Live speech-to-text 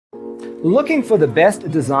Looking for the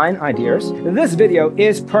best design ideas? This video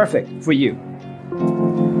is perfect for you.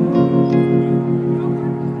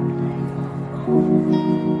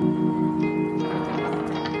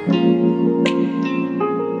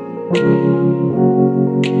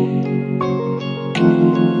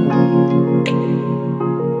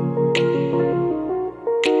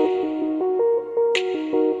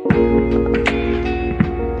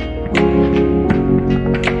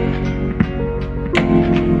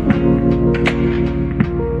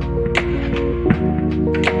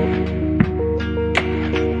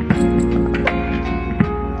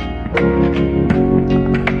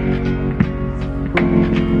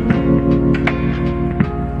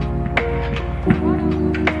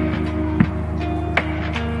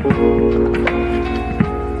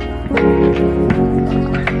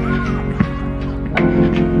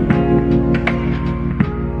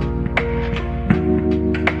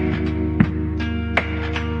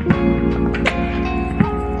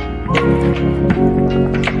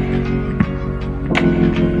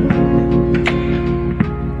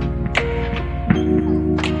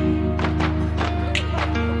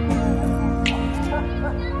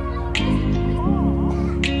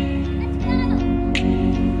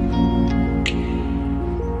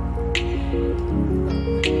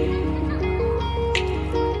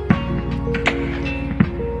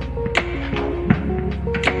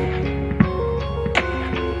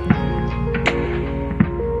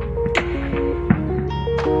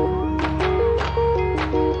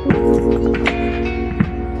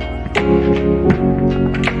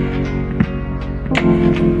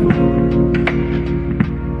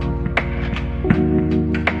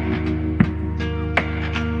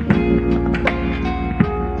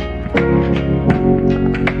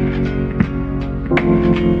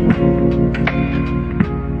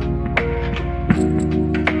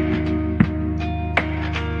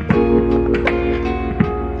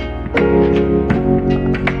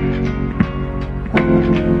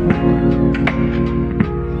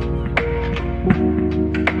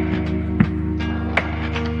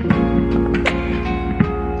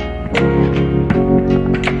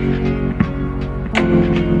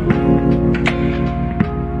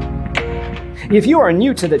 If you are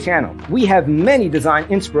new to the channel, we have many design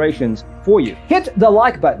inspirations for you. Hit the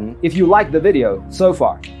like button if you like the video so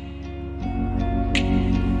far.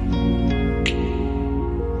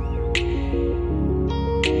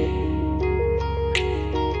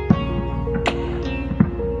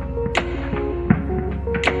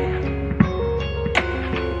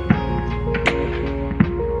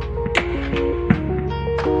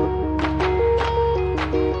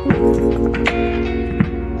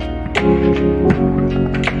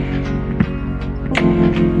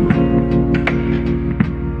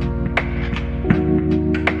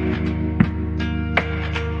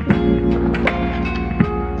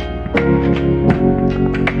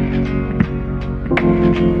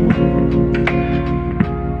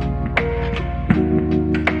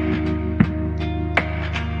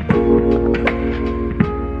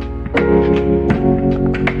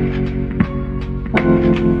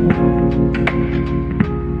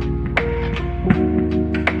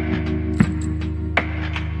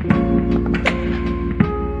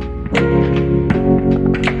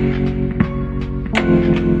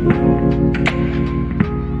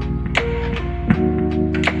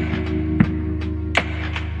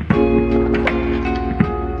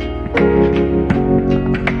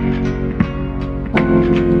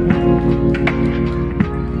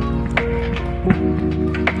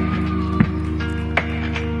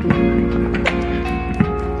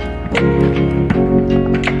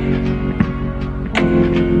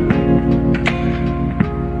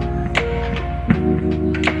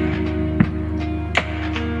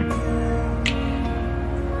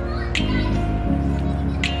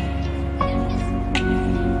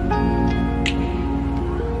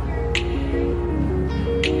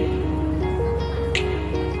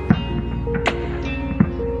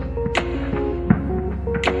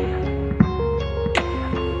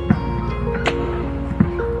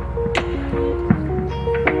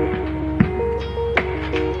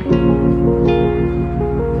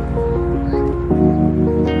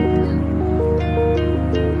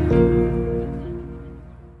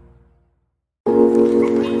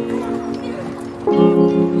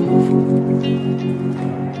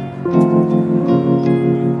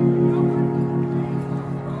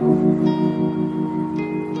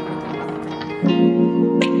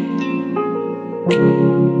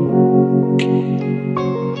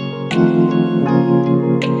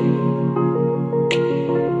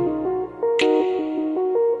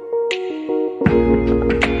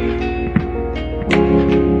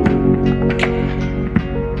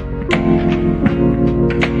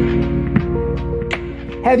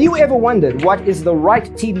 Have you ever wondered what is the right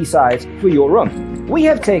TV size for your room? We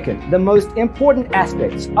have taken the most important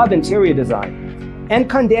aspects of interior design and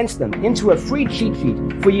condensed them into a free cheat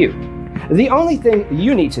sheet for you. The only thing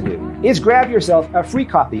you need to do is grab yourself a free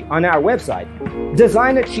copy on our website,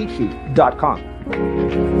 designercheatsheet.com.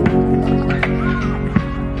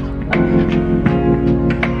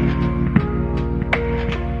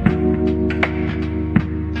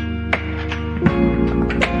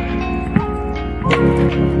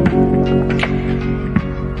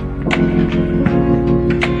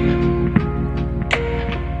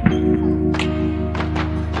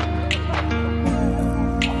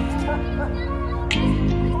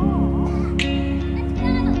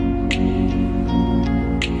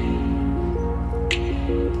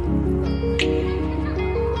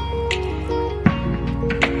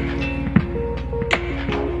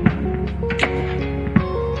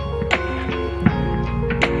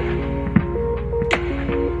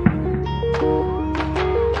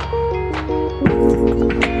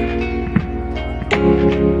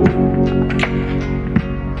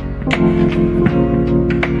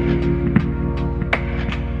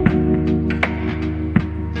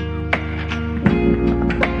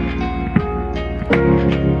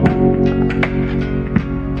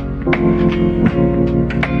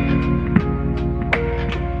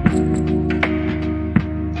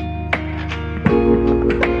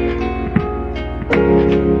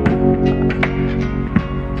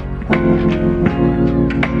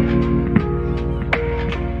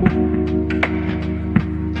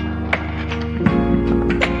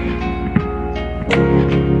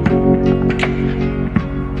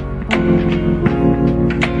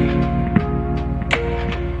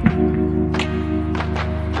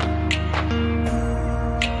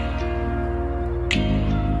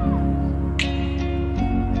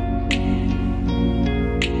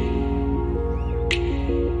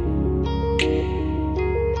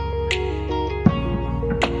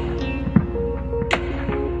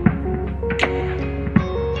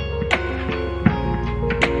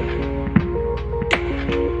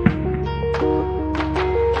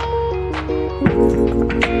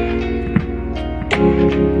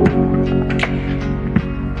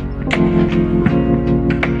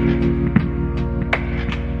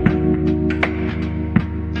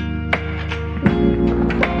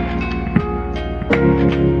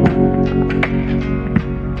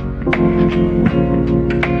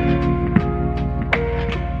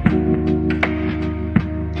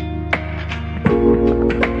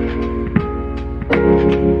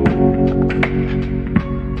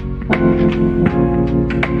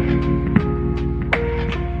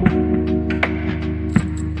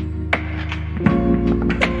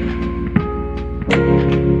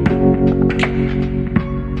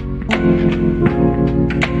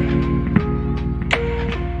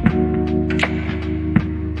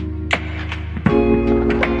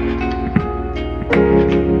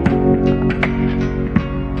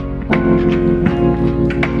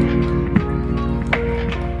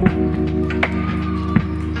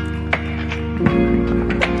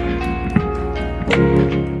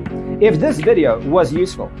 If this video was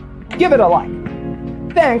useful, give it a like.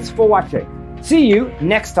 Thanks for watching. See you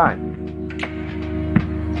next time.